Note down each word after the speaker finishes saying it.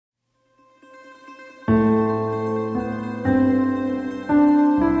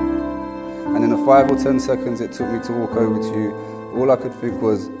And in the 5 or 10 seconds it took me to walk over to you, all I could think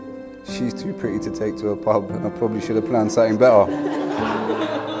was, she's too pretty to take to a pub, and I probably should have planned something better.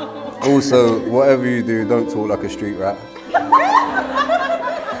 Also, whatever you do, don't talk like a street rat.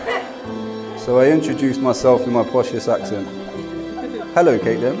 So I introduced myself in my poshest accent. Hello,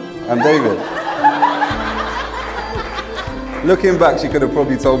 Caitlin, I'm David. Looking back, she could have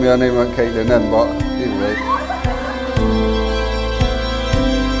probably told me her name wasn't Caitlin then, but anyway.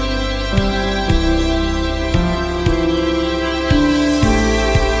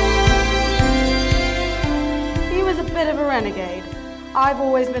 He was a bit of a renegade. I've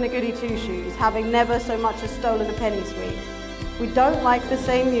always been a goody two-shoes, having never so much as stolen a penny sweet. We don't like the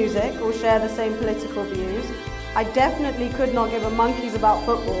same music or share the same political views. I definitely could not give a monkeys about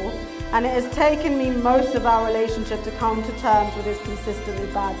football, and it has taken me most of our relationship to come to terms with his consistently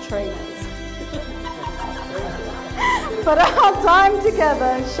bad trainers. But our time together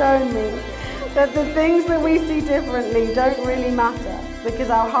has shown me that the things that we see differently don't really matter, because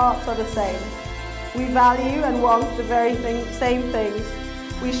our hearts are the same. We value and want the very same things.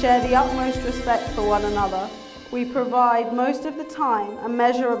 We share the utmost respect for one another. We provide most of the time a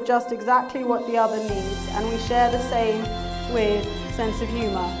measure of just exactly what the other needs, and we share the same weird sense of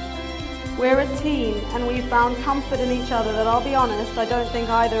humour. We're a team, and we found comfort in each other that, I'll be honest, I don't think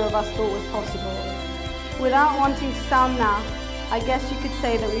either of us thought was possible. Without wanting to sound naff, I guess you could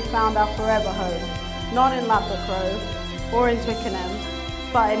say that we found our forever home, not in Ladbroke Grove or in Twickenham,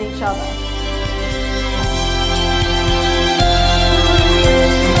 but in each other.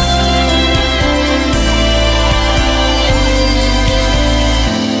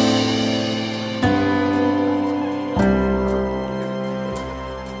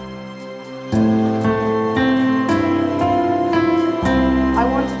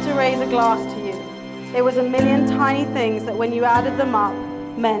 Glass to you. It was a million tiny things that when you added them up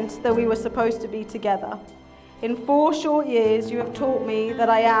meant that we were supposed to be together. In 4 short years you have taught me that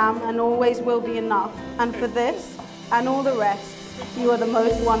I am and always will be enough, and for this and all the rest you are the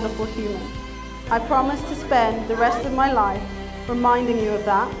most wonderful human. I promise to spend the rest of my life reminding you of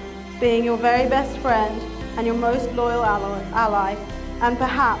that, being your very best friend and your most loyal ally, and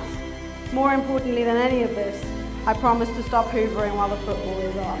perhaps more importantly than any of this, I promise to stop hoovering while the football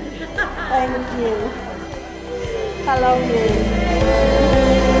is on. Thank you. I love you.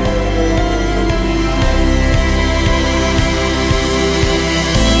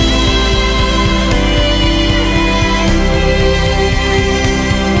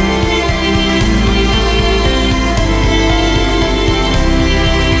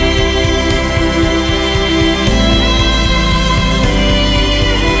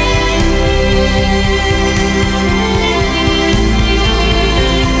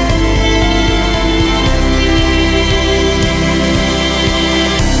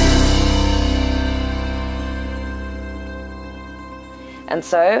 And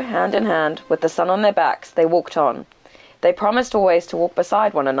so, hand in hand, with the sun on their backs, they walked on. They promised always to walk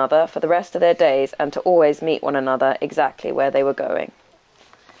beside one another for the rest of their days and to always meet one another exactly where they were going.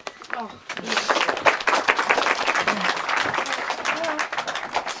 Oh.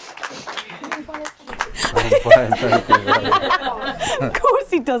 I'm fine, thank you. Of course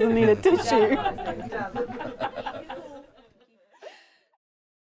he doesn't need a tissue.